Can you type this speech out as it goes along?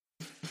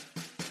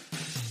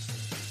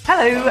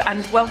Hello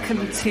and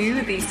welcome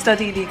to the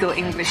Study Legal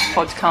English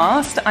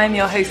podcast. I'm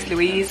your host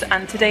Louise,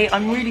 and today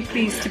I'm really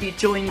pleased to be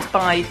joined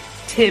by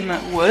Tim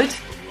Wood,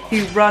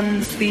 who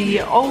runs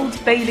the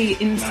Old Bailey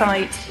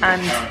Insight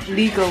and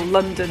Legal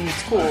London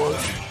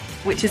Tours,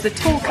 which is a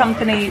tour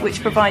company which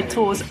provide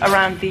tours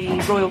around the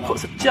Royal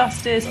Courts of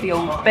Justice, the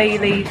Old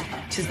Bailey,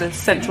 which is the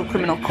Central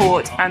Criminal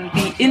Court, and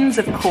the Inns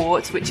of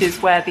Court, which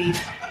is where the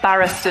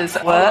barristers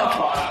work.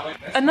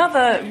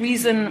 Another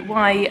reason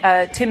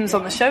why Tim's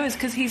on the show is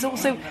because he's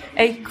also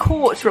a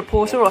court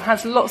reporter, or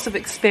has lots of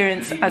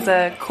experience as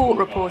a court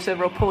reporter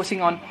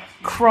reporting on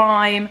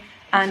crime,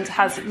 and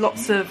has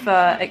lots of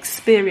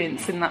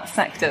experience in that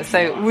sector.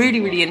 So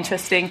really, really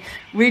interesting.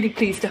 Really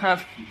pleased to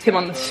have Tim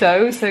on the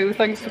show. So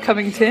thanks for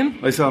coming,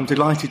 Tim. So I'm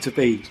delighted to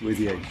be with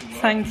you.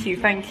 Thank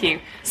you.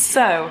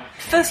 So,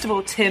 first of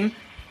all, Tim,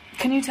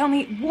 can you tell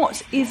me,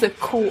 what is a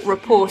court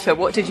reporter?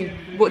 What did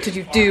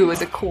you do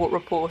as a court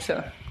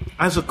reporter?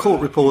 As a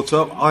court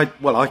reporter,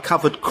 I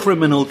covered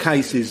criminal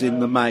cases in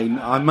the main.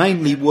 I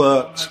mainly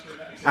worked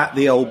at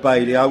the Old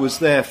Bailey. I was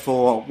there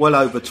for well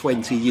over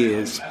 20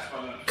 years.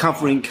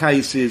 Covering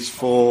cases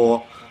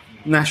for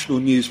national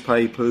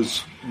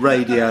newspapers,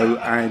 radio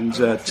and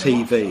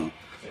TV.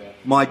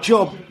 My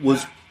job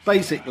was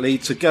basically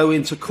to go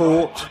into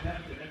court,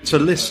 to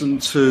listen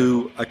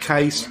to a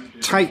case,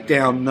 take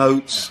down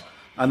notes,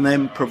 and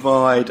then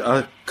provide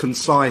a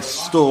concise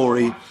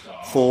story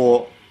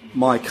for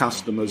my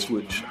customers,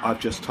 which I've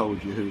just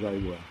told you who they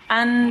were.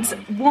 And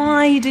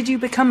why did you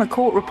become a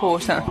court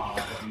reporter?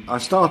 I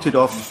started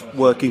off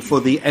working for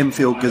the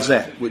Enfield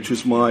Gazette, which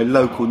was my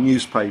local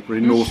newspaper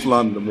in North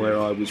London where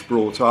I was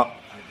brought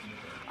up.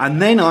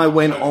 And then I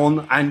went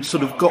on and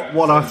sort of got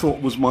what I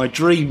thought was my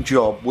dream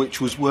job, which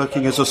was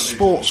working as a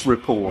sports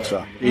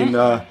reporter in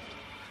a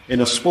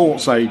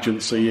sports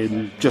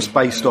agency just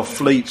based off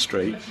Fleet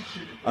Street.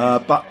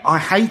 But I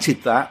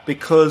hated that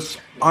because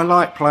I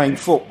like playing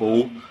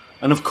football.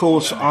 And of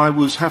course, I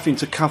was having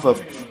to cover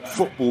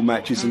football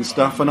matches and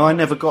stuff, and I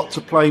never got to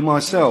play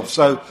myself.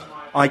 So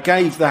I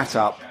gave that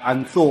up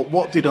and thought,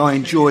 what did I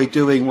enjoy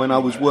doing when I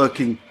was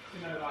working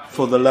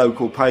for the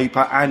local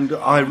paper? And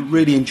I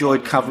really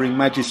enjoyed covering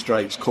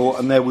magistrates' court,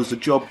 and there was a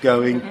job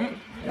going,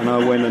 and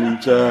I went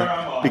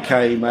and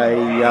became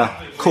a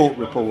court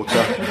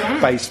reporter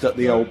based at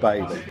the Old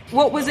Bailey.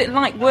 What was it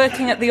like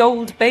working at the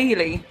Old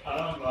Bailey?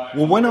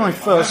 Well, when I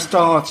first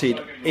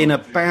started in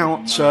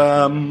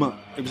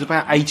it was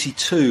about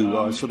 82,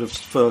 I sort of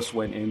first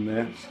went in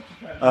there.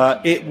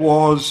 It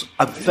was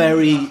a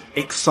very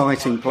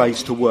exciting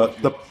place to work.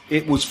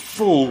 It was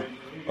full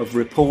of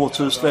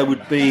reporters. There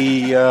would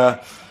be,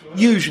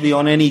 usually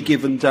on any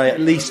given day, at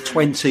least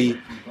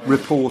 20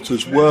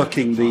 reporters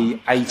working the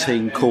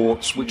 18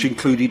 courts, which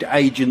included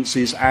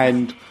agencies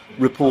and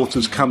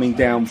reporters coming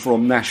down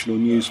from national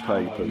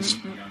newspapers.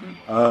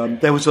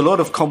 There was a lot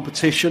of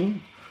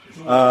competition,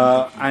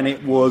 and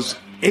it was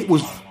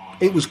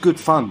good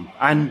fun.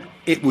 And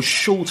it was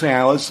short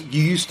hours.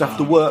 You used to have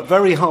to work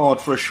very hard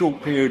for a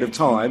short period of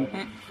time.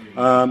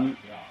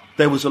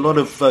 There was a lot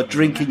of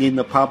drinking in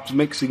the pubs,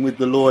 mixing with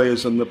the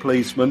lawyers and the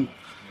policemen.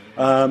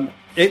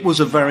 It was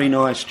a very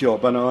nice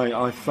job, and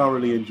I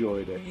thoroughly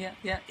enjoyed it.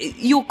 Yeah.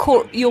 Your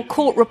court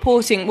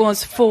reporting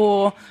was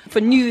for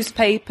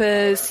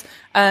newspapers.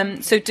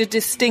 So to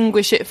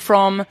distinguish it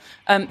from,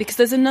 because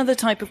there's another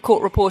type of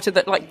court reporter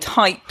that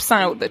types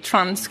out the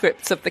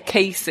transcripts of the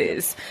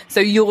cases. So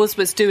yours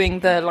was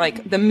doing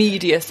the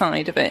media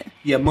side of it.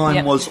 Yeah,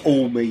 mine was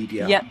all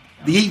media. Yeah.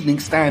 The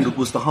Evening Standard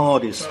was the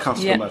hardest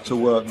customer to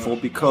work for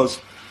because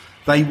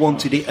they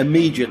wanted it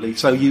immediately.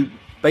 So you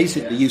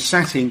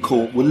sat in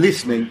court, were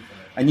listening,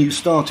 and you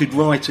started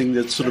writing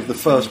the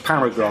first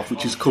paragraph,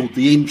 which is called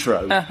the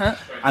intro.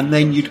 And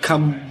then you'd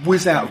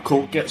whiz out of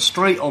court, get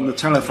straight on the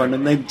telephone,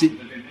 and then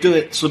do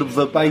it sort of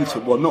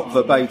verbatim. Well, not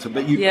verbatim,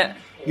 but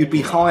you'd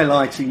be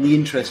highlighting the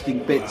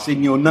interesting bits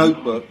in your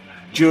notebook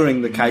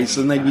during the case,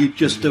 and then you'd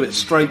just do it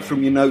straight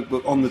from your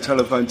notebook on the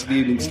telephone to the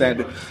Evening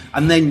Standard,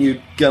 and then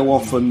you'd go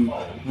off and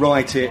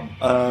write it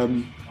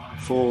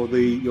for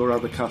your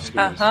other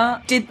customers.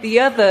 Did the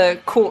other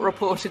court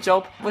reporter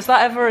job, was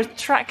that ever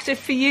attractive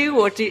for you,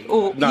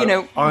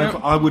 No,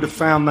 I would have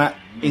found that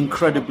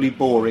incredibly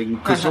boring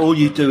because all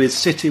you do is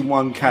sit in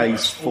one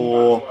case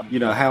for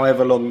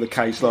however long the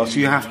case lasts.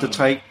 You have to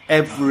take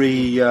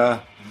every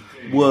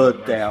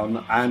word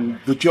down, and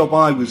the job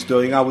I was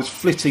doing, I was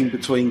flitting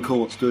between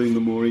courts doing the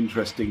more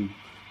interesting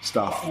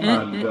stuff.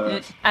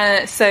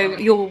 So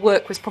your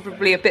work was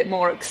probably a bit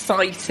more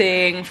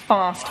exciting,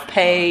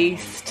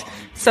 fast-paced.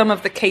 Some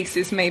of the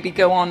cases maybe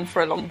go on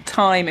for a long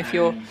time. If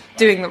you're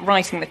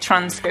writing the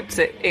transcripts,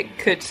 it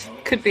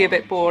could be a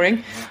bit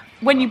boring.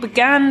 When you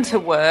began to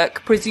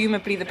work,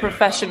 presumably the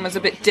profession was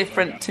a bit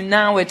different to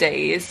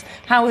nowadays.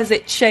 How has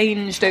it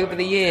changed over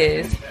the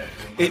years?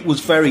 It was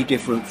very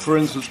different. For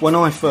instance, when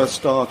I first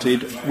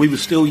started, we were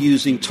still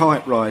using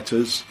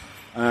typewriters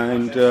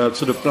and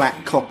sort of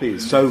black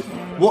copies. So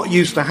what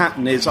used to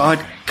happen is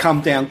I'd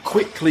come down,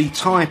 quickly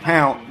type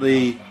out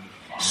the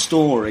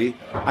story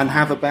and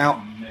have about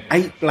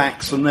 8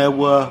 blacks, and there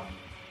were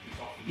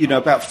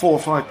about 4 or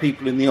 5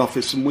 people in the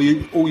office, and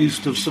we all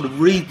used to sort of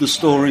read the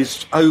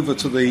stories over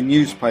to the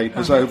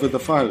newspapers over the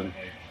phone.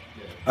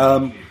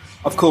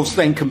 Of course,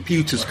 then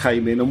computers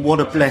came in, and what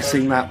a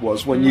blessing that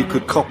was when you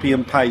could copy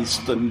and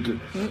paste and,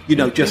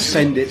 just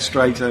send it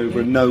straight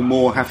over and no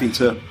more having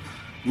to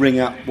ring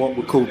up what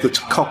were called the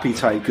copy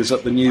takers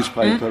at the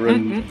newspaper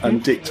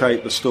and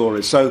dictate the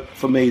stories. So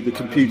for me, the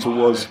computer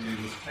was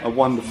a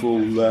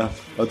wonderful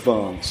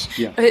advance.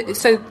 Yeah.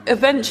 So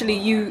eventually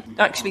you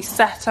actually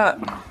set up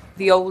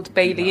the Old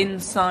Bailey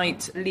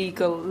Insight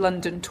Legal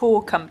London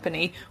Tour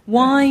Company.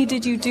 Why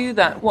did you do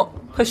that?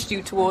 What pushed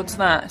you towards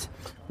that?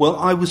 Well,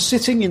 I was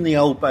sitting in the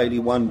Old Bailey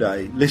one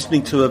day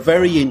listening to a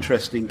very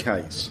interesting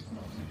case,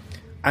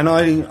 and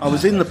I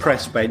was in the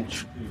press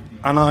bench,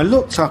 and I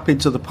looked up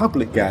into the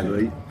public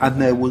gallery, and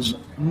there was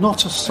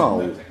not a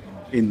soul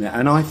in there,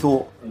 and I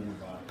thought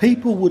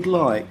people would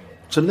like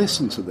to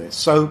listen to this.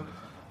 So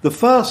the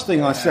first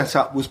thing I set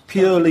up was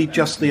purely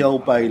just the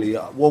Old Bailey.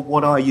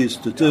 What I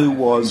used to do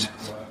was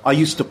I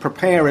used to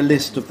prepare a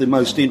list of the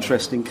most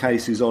interesting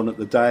cases on at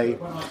the day.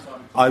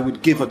 I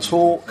would give a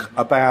talk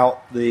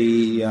about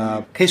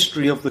the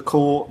history of the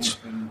court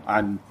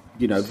and,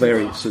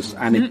 various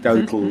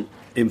anecdotal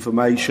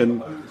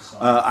information.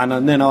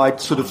 And then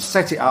I'd sort of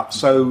set it up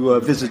so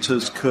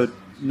visitors could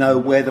know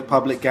where the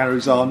public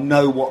galleries are,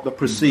 know what the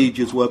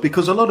procedures were,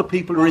 because a lot of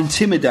people are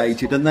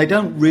intimidated and they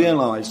don't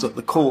realise that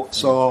the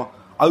courts are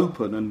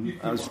open and,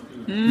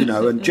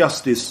 and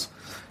justice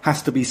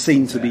has to be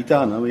seen to be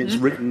done. I mean, it's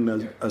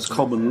written as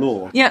common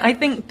law. Yeah, I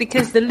think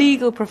because the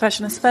legal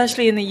profession,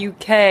 especially in the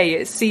UK,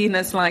 is seen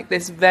as like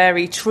this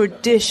very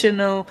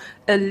traditional,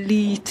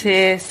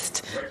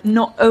 elitist,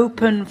 not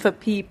open for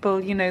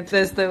people.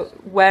 There's the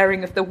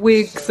wearing of the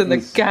wigs and the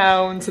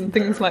gowns and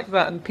things like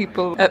that, and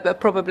people are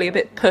probably a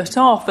bit put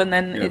off. And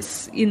then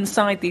it's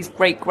inside these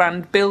great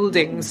grand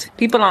buildings.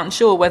 People aren't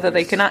sure whether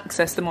they can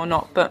access them or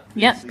not, but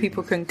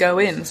people can go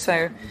in.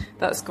 So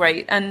that's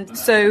great. And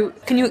so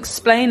can you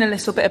explain a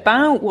little bit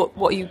about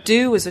what you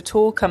do as a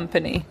tour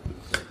company?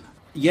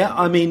 Yeah,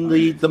 I mean,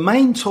 the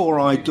main tour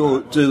I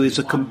do is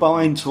a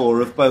combined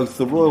tour of both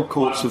the Royal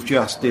Courts of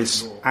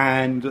Justice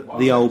and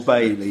the Old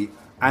Bailey,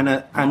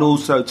 and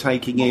also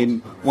taking in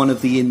one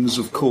of the Inns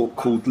of Court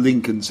called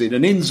Lincoln's Inn.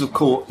 And Inns of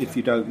Court, if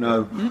you don't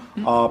know,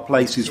 are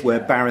places where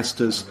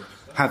barristers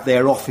have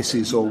their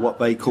offices or what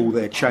they call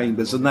their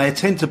chambers, and they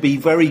tend to be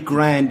very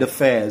grand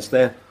affairs.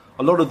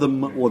 A lot of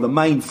them, or the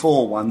main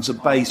 4 ones, are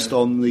based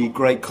on the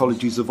great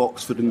colleges of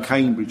Oxford and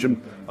Cambridge. And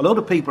a lot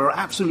of people are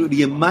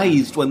absolutely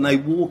amazed when they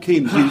walk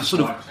in. You're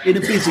sort of in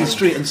a busy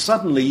street and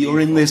suddenly you're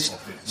in this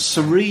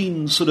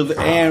serene sort of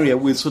area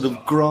with sort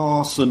of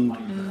grass and,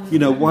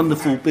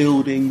 wonderful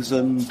buildings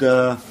and,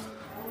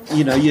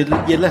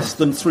 you're less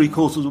than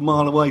 3/4 of a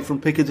mile away from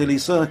Piccadilly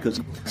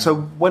Circus. So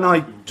when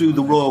I do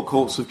the Royal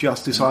Courts of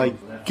Justice, I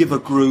give a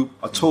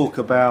talk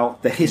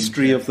about the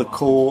history of the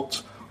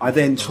court. I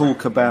then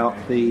talk about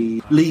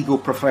the legal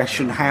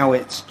profession, how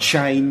it's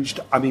changed.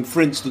 I mean,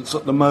 for instance,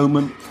 at the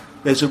moment,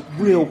 there's a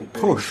real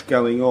push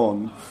going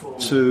on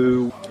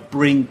to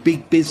bring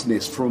big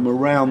business from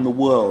around the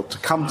world to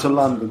come to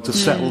London to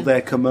settle their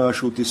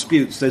commercial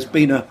disputes. There's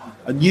been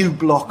a new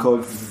block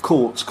of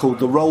courts called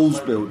the Rolls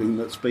Building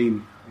that's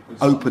been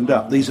opened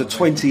up. These are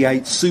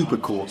 28 super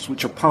courts,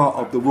 which are part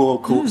of the Royal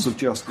Courts of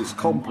Justice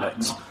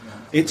complex.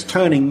 It's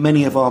turning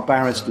many of our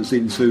barristers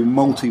into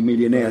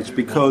multi-millionaires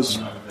because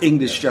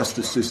English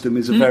justice system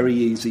is a very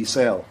easy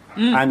sell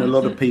and a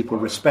lot of people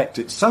respect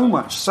it. So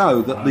much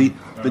so that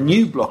the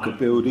new block of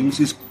buildings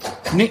is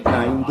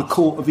nicknamed the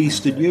Court of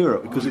Eastern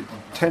Europe because it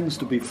tends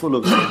to be full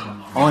of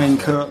Iron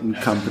Curtain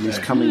companies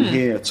coming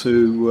here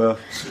to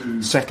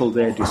settle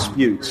their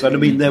disputes. And I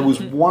mean, there was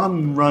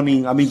one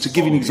running, to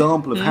give you an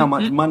example of how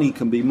much money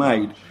can be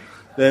made,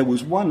 there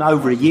was one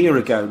over a year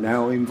ago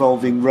now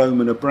involving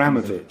Roman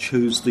Abramovich,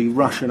 who's the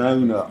Russian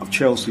owner of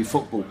Chelsea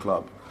Football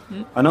Club.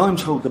 And I'm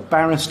told the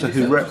barrister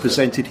who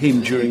represented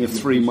him during a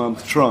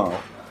 3-month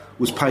trial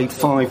was paid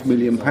 £5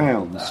 million.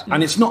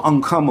 And it's not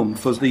uncommon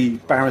for the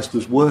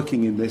barristers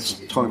working in this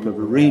type of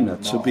arena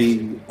to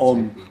be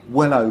on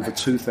well over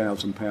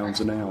 £2,000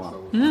 an hour.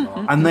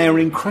 And they're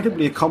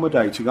incredibly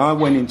accommodating. I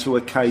went into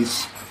a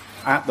case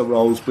at the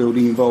Rolls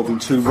Building involving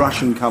 2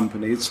 Russian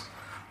companies,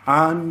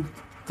 and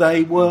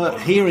they were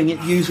hearing it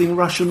using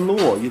Russian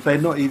law. They're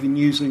not even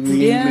using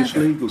the English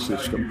legal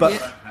system.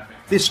 But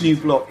this new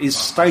block is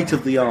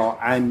state-of-the-art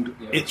and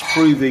it's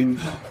proving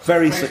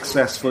very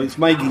successful. It's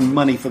making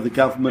money for the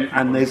government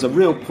and there's a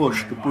real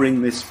push to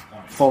bring this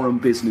foreign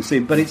business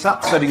in. But it's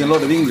upsetting a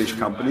lot of English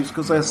companies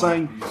because they're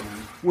saying,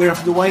 we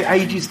have to wait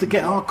ages to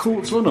get our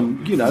courts on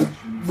them.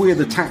 We're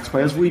the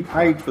taxpayers, we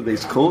paid for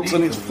these courts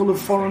and it's full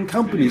of foreign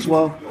companies.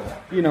 Well,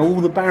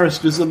 all the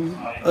barristers are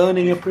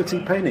earning a pretty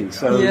penny.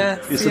 So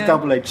it's a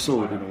double-edged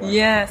sword in a way.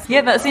 Yes.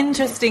 Yeah, that's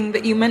interesting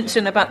that you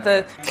mention about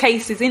the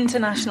cases,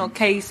 international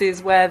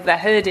cases, where they're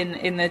heard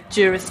in the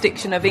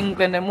jurisdiction of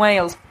England and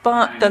Wales.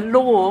 But the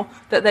law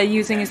that they're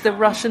using is the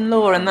Russian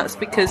law, and that's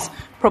because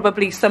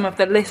probably some of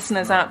the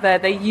listeners out there,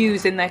 they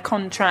use in their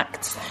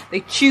contracts, they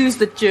choose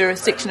the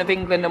jurisdiction of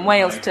England and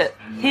Wales to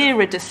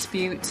hear a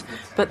dispute,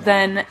 but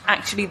then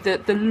actually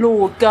the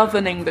law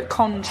governing the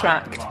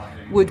contract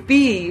would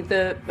be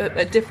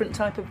a different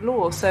type of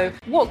law. So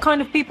what kind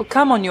of people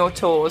come on your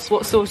tours?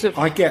 What sort of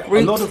I get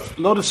routes?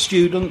 a lot of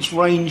students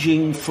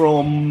ranging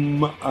from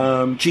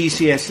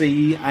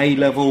GCSE,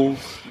 A-level,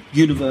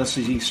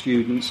 university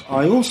students.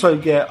 I also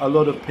get a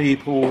lot of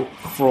people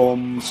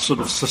from sort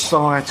of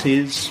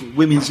societies,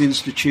 women's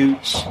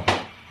institutes,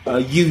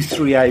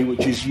 U3A,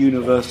 which is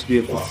University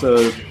of the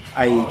Third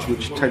Age,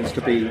 which tends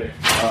to be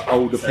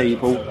older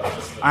people,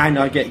 and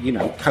I get,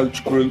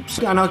 coach groups,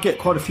 and I get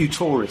quite a few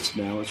tourists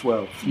now as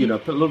well,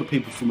 but a lot of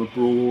people from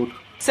abroad.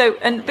 So,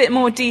 and a bit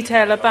more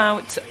detail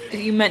about,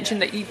 you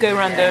mentioned that you go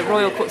around the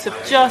Royal Courts of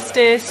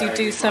Justice, you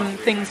do some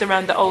things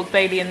around the Old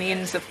Bailey and the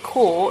Inns of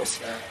Court.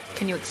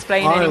 Can you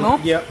explain any more?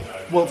 Yeah.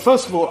 Well,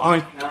 first of all,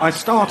 I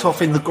start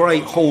off in the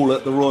Great Hall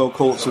at the Royal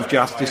Courts of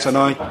Justice, and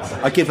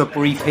I give a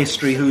brief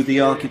history, who the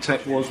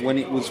architect was, when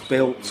it was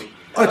built.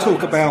 I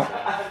talk about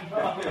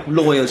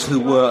lawyers who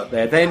work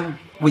there. Then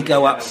we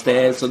go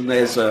upstairs and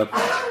there's a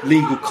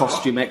legal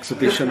costume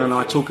exhibition, and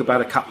I talk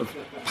about a couple of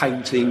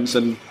paintings,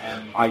 and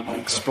I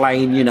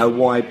explain,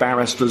 why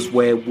barristers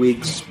wear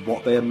wigs,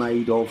 what they're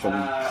made of,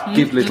 and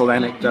give little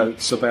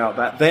anecdotes about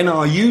that. Then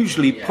I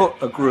usually put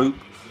a group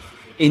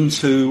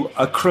into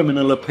a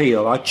criminal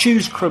appeal. I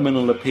choose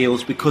criminal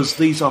appeals because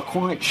these are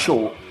quite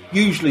short.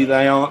 Usually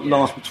they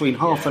last between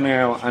half an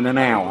hour and an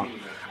hour.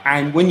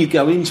 And when you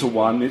go into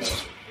one,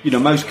 it's,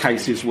 most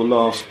cases will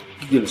last,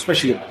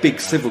 especially a big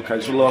civil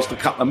case, will last a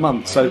couple of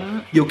months.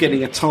 So you're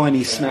getting a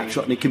tiny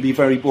snapshot and it can be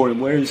very boring.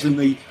 Whereas in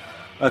the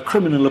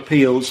criminal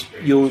appeals,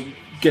 you're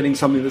getting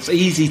something that's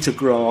easy to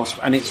grasp,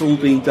 and it's all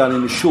being done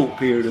in a short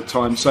period of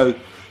time. So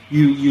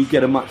you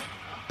get a much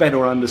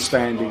better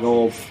understanding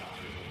of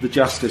the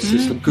justice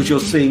system, because you're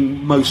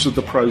seeing most of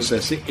the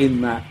process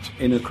in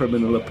a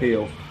criminal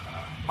appeal.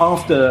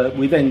 After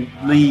we then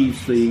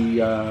leave the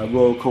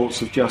Royal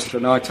Courts of Justice,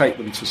 and I take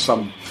them to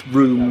some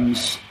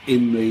rooms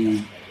in the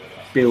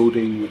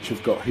building which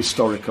have got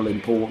historical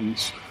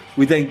importance.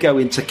 We then go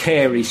into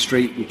Carey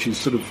Street, which is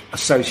sort of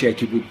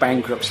associated with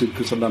bankruptcy,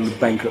 because the London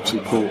Bankruptcy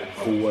Court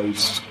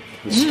always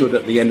has stood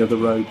at the end of the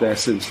road there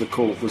since the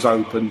court was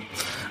opened.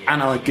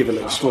 And I give a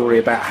little story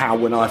about how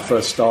when I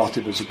first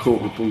started as a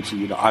court reporter,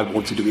 I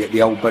wanted to be at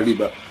the Old Bailey,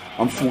 but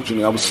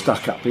unfortunately I was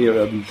stuck up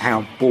here, and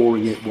how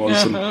boring it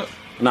was.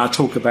 And I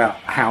talk about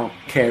how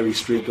Carey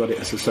Street got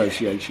its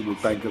association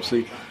with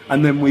bankruptcy.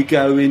 And then we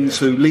go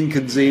into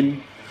Lincoln's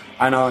Inn,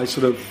 and I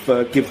sort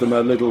of give them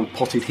a little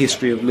potted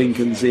history of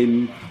Lincoln's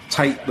Inn,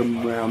 take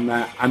them around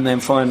that, and then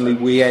finally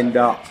we end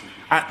up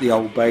at the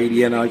Old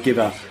Bailey, and I give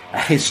a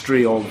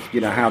history of,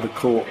 how the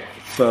court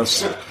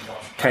first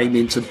came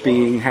into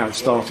being, how it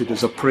started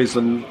as a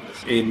prison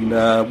in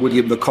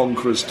William the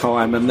Conqueror's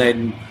time, and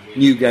then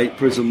Newgate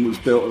Prison was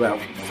built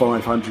about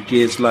 500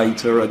 years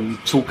later,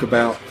 and talk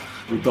about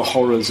the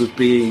horrors of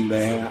being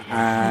there,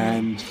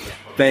 and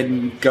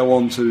then go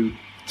on to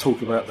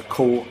talk about the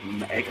court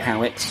and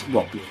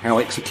how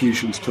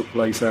executions took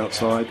place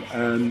outside,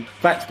 and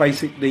that's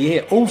basically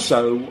it.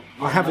 Also,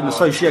 I have an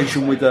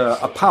association with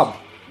a pub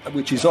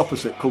which is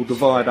opposite, called the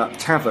Viaduct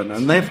Tavern,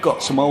 and they've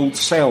got some old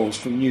cells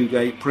from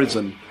Newgate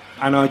Prison.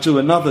 And I do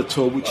another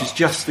tour, which is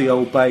just the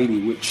Old Bailey,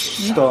 which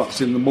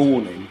starts in the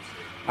morning.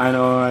 And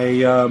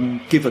I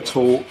give a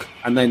talk,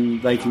 and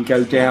then they can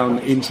go down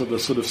into the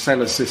sort of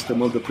cellar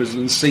system of the prison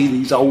and see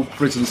these old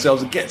prison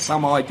cells and get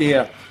some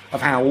idea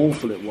of how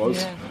awful it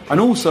was. Yeah. And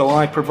also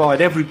I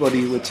provide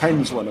everybody who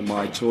attends one of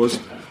my tours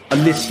a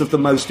list of the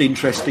most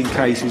interesting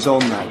cases on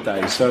that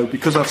day. So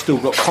because I've still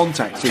got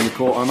contacts in the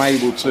court, I'm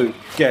able to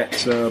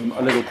get a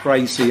little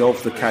précis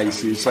of the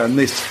cases, and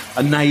this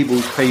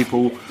enables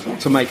people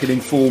to make an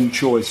informed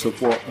choice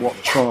of what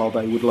trial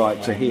they would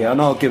like to hear.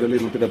 And I'll give a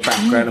little bit of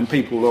background, and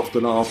people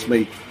often ask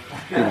me,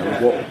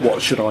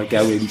 what should I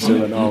go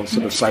into? And I'll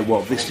sort of say,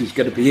 well, this is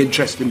going to be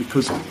interesting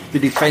because the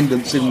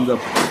defendant's in the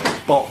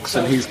box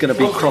and he's going to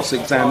be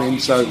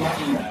cross-examined, so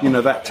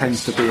that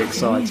tends to be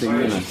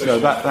exciting. So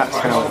that's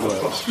how it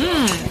works.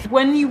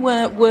 When you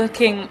were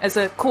working as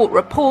a court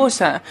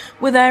reporter,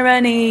 were there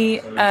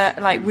any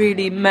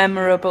really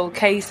memorable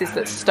cases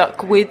that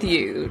stuck with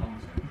you?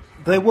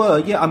 There were,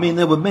 yeah.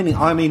 There were many.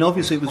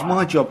 Obviously it was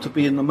my job to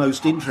be in the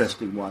most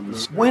interesting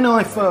ones. When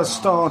I first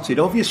started,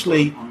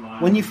 obviously,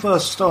 when you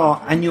first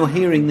start and you're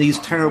hearing these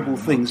terrible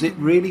things, it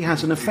really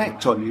has an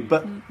effect on you.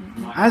 But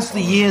as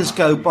the years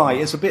go by,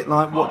 it's a bit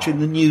like watching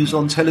the news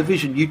on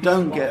television. You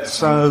don't get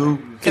so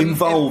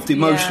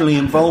emotionally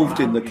involved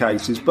in the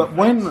cases. But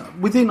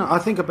within, I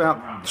think,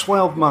 about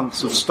 12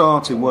 months of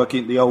starting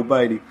working at the Old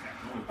Bailey,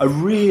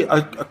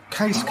 a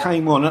case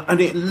came on,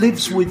 and it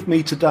lives with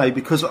me today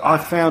because I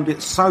found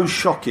it so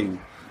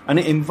shocking. And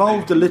it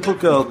involved a little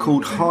girl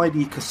called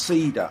Heidi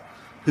Casida,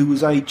 who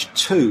was aged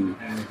 2,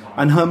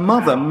 and her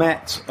mother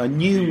met a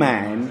new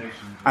man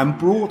and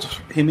brought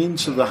him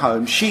into the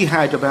home. She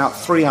had about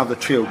 3 other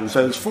children,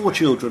 so there's 4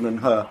 children and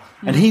her,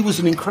 and he was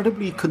an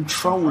incredibly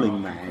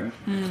controlling man,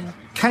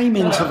 came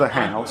into the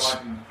house,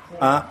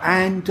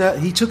 and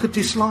he took a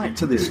dislike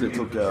to this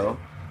little girl,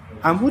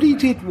 and what he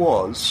did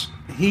was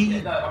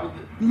he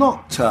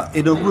locked her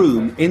in a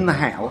room in the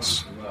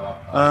house,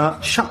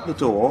 shut the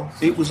door.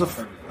 It was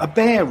a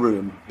bare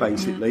room,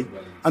 basically,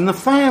 and the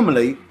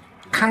family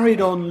carried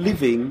on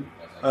living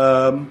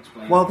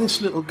while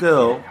this little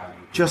girl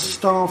just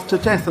starved to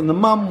death, and the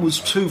mum was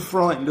too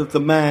frightened of the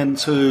man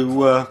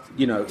to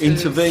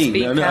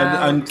intervene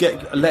and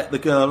let the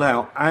girl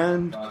out.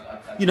 And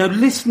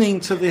listening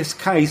to this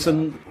case,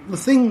 and the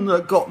thing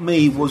that got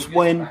me was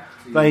when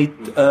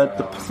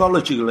the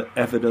pathological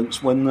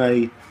evidence, when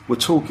they were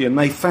talking, and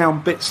they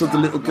found bits of the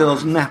little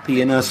girl's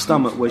nappy in her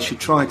stomach where she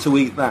tried to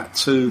eat that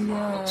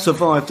to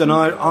survive. And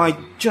I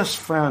just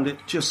found it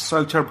just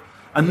so terrible.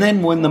 And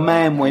then when the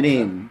man went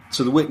in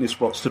to the witness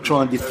box to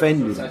try and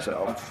defend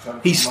himself,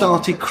 he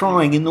started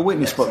crying in the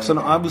witness box. And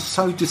I was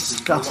so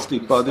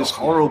disgusted by this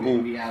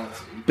horrible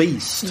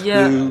beast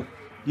who,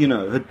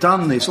 had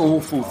done this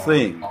awful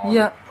thing.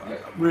 Yeah.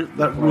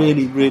 That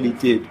really, really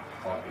did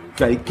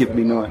give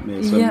me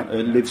nightmares, and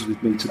it lives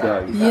with me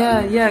today.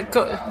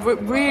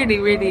 Really,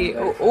 really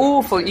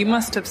awful. You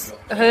must have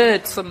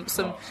heard some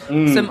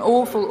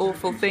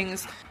awful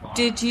things.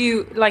 Did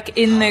you,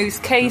 in those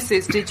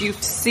cases, did you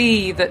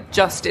see that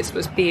justice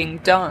was being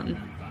done?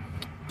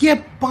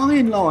 Yeah, by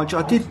and large,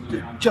 I did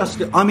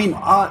justice. I mean,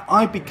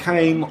 I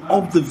became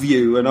of the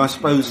view, and I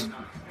suppose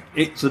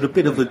it's at a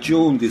bit of a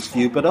jaundiced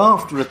view, but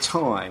after a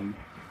time,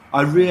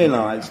 I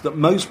realised that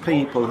most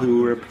people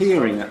who were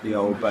appearing at the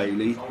Old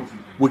Bailey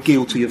were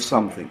guilty of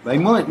something. They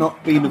might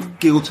not be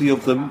guilty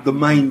of the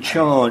main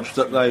charge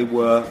that they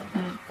were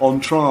on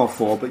trial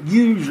for, but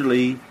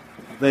usually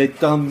they'd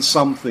done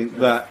something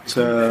that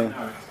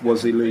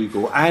was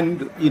illegal.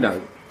 And,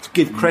 to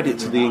give credit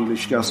to the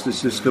English justice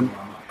system,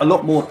 a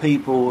lot more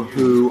people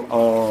who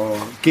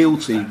are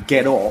guilty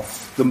get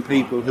off than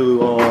people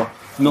who are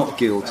not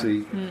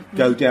guilty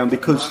go down,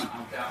 because,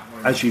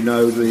 as you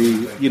know,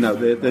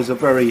 there's a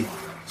very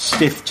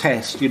stiff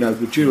test.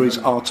 The juries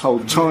are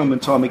told time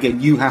and time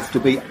again, you have to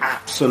be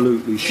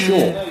absolutely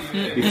sure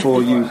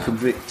before you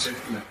convict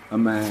a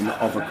man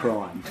of a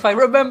crime. I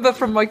remember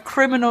from my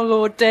criminal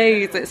law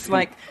days, it's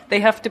like they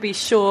have to be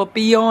sure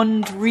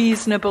beyond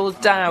reasonable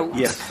doubt.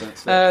 Yes,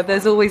 that's it.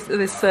 There's always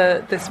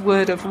this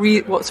word of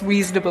what's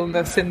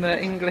reasonableness in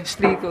the English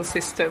legal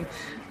system,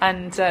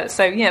 and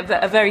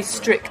a very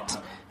strict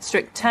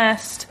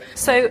test.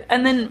 So,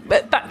 and then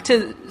back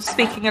to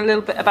speaking a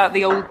little bit about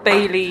the Old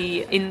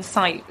Bailey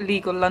Insight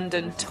Legal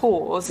London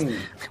tours.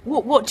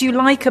 What do you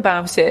like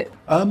about it?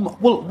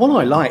 Well, what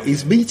I like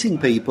is meeting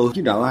people.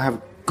 I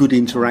have good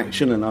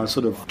interaction, and I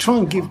sort of try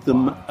and give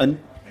them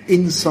an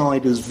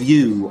insider's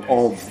view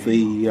of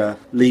the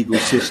legal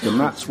system.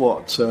 That's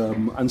what,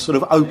 and sort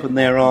of open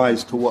their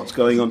eyes to what's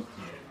going on.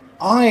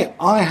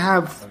 I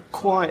have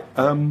quite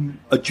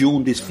a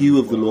jaundiced view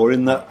of the law,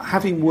 in that,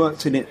 having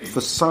worked in it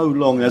for so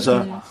long as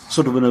a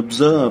sort of an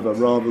observer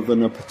rather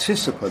than a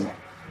participant,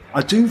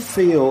 I do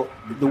feel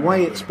the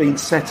way it's been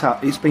set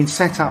up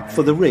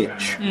for the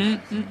rich.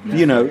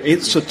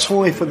 It's a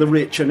toy for the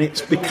rich, and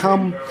it's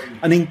become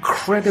an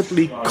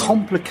incredibly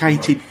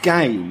complicated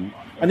game.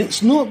 And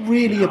it's not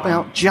really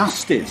about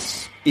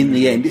justice in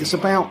the end. It's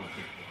about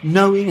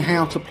knowing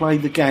how to play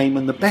the game,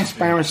 and the best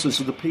barristers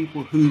are the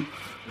people who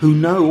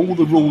know all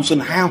the rules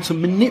and how to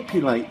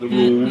manipulate the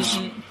rules.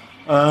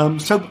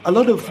 So a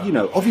lot of,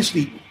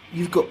 obviously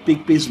you've got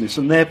big business,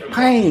 and they're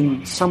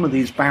paying some of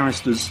these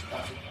barristers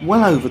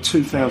well over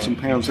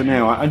 £2,000 an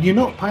hour, and you're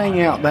not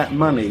paying out that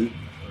money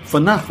for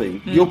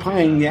nothing. You're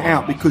paying it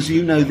out because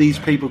these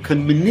people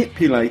can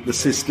manipulate the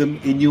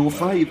system in your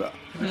favour.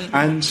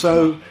 And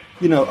so,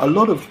 a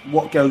lot of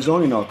what goes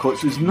on in our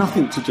courts is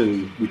nothing to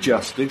do with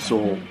justice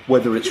or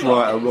whether it's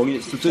right or wrong.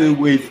 It's to do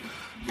with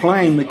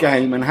playing the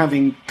game and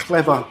having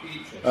clever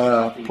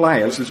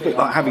players. It's a bit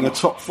like having a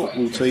top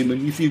football team,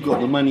 and if you've got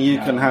the money, you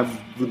can have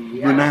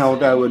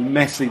Ronaldo and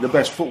Messi, the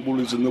best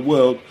footballers in the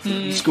world,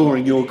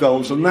 scoring your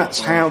goals. And that's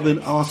how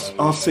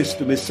our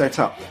system is set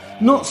up.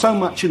 Not so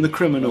much in the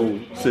criminal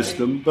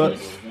system, but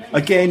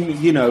again,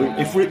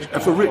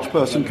 if a rich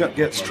person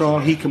gets trial,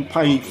 he can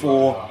pay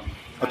for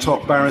a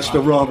top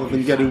barrister rather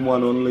than getting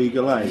one on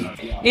legal aid.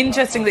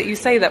 Interesting that you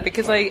say that,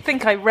 because I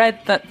think I read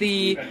that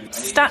the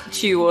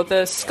statue or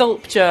the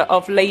sculpture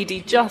of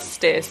Lady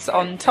Justice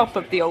on top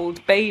of the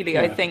Old Bailey,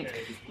 I think,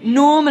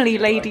 normally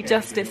Lady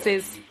Justice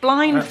is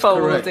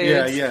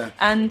blindfolded,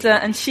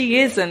 and she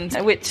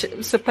isn't, which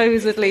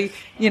supposedly,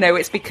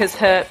 it's because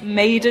her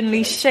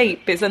maidenly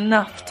shape is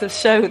enough to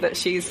show that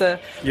she's a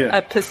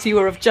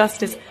pursuer of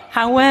justice.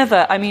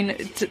 However, I mean,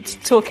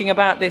 talking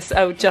about this,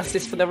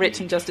 justice for the rich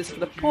and justice for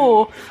the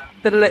poor,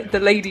 the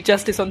Lady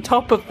Justice on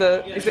top of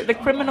is it the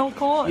criminal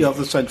court? Yeah, of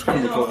the Central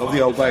Criminal Court, of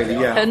the Old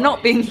Bailey,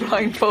 not being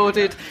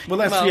blindfolded. Well,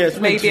 that's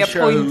maybe a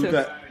show point of...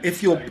 that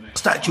if your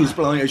statue is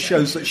blind, it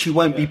shows that she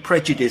won't be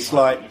prejudiced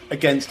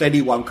against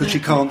anyone because she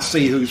can't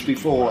see who's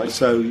before her.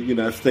 So,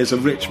 if there's a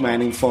rich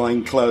man in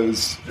fine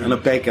clothes and a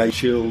beggar,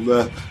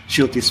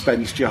 she'll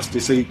dispense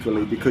justice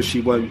equally because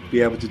she won't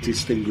be able to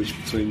distinguish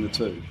between the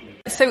two.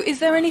 So is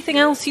there anything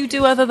else you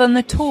do other than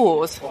the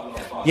tours?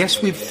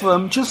 Yes, we've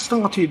just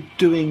started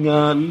doing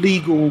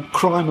legal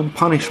crime and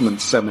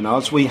punishment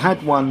seminars. We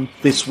had one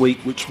this week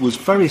which was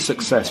very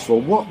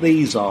successful. What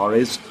these are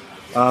is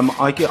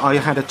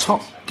I had a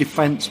top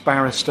defence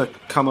barrister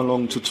come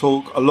along to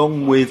talk,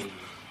 along with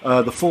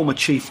the former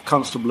Chief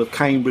Constable of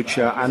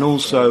Cambridgeshire and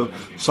also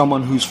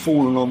someone who's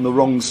fallen on the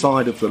wrong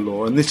side of the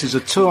law. And this is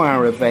a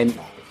 2-hour event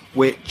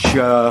which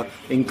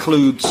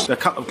includes a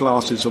couple of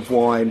glasses of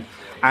wine.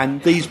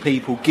 And these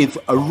people give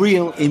a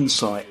real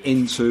insight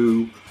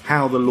into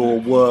how the law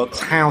works,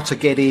 how to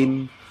get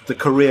in the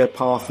career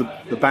path.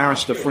 The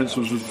barrister, for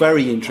instance, was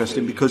very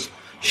interesting because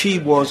she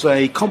was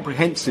a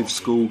comprehensive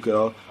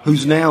schoolgirl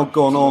who's now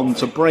gone on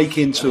to break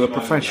into a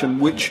profession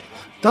which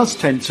does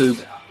tend to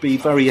be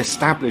very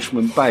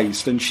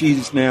establishment-based, and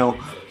she's now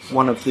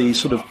one of the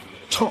sort of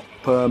top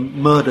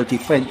murder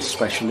defence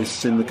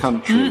specialists in the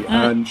country. Mm-hmm.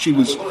 And she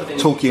was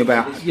talking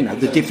about,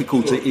 the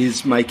difficulty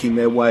is making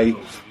their way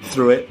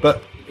through it.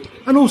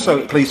 And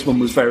also, a policeman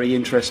was very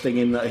interesting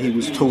in that he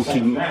was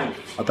talking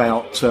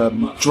about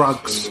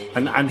drugs,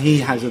 and he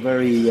has a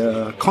very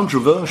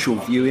controversial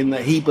view in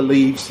that he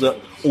believes that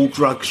all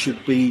drugs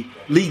should be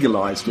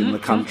legalised in the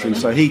country.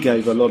 So he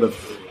gave a lot of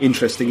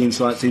interesting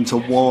insights into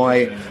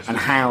why and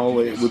how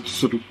it would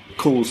sort of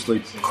cause the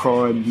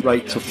crime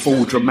rate to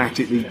fall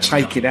dramatically,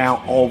 take it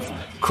out of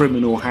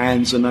criminal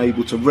hands and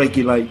able to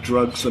regulate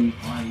drugs, and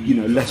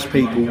less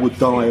people would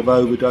die of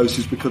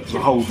overdoses because the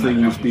whole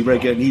thing would be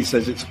regulated. And he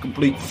says it's a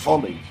complete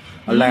folly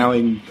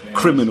allowing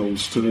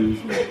criminals to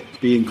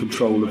be in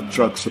control of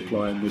drug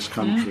supply in this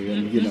country.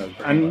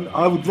 And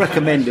I would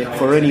recommend it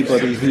for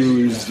anybody who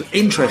is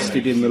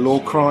interested in the law,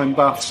 crime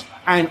buffs,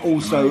 and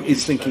also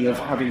is thinking of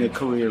having a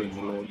career in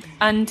the law.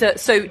 And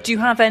so do you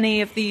have any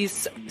of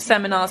these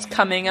seminars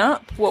coming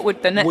up? What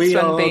would the next one be?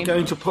 We are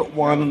going to put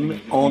one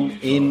on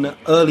in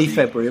early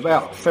February,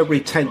 about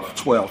February 10th,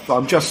 12th.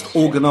 I'm just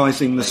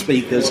organising the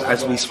speakers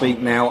as we speak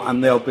now,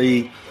 and there'll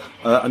be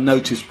a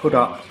notice put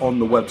up on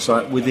the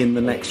website within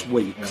the next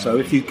week. So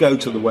if you go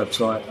to the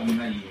website,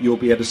 you'll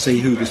be able to see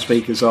who the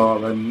speakers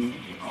are and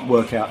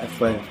work out if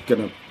they're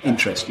going to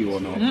interest you or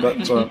not.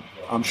 But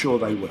I'm sure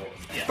they will.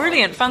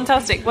 Brilliant,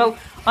 fantastic. Well,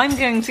 I'm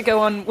going to go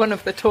on one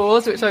of the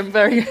tours, which I'm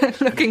very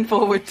looking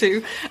forward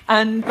to.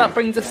 And that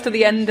brings us to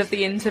the end of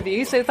the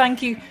interview. So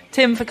thank you,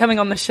 Tim, for coming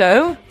on the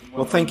show.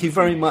 Well, thank you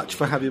very much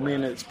for having me,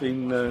 and it's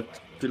been a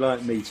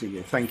delight meeting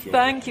you. Thank you.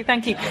 Thank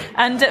you.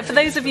 And for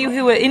those of you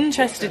who are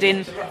interested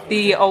in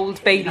the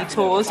Old Bailey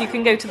tours, you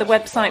can go to the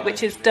website,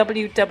 which is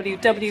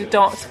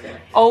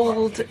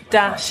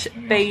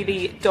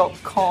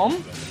www.old-bailey.com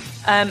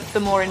for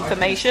more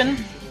information.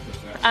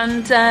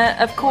 And,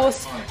 of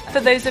course, for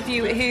those of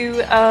you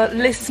who are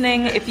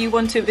listening, if you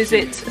want to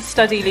visit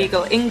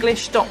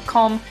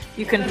studylegalenglish.com,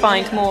 you can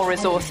find more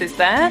resources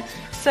there.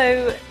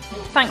 So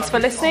thanks for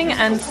listening,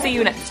 and see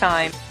you next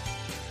time.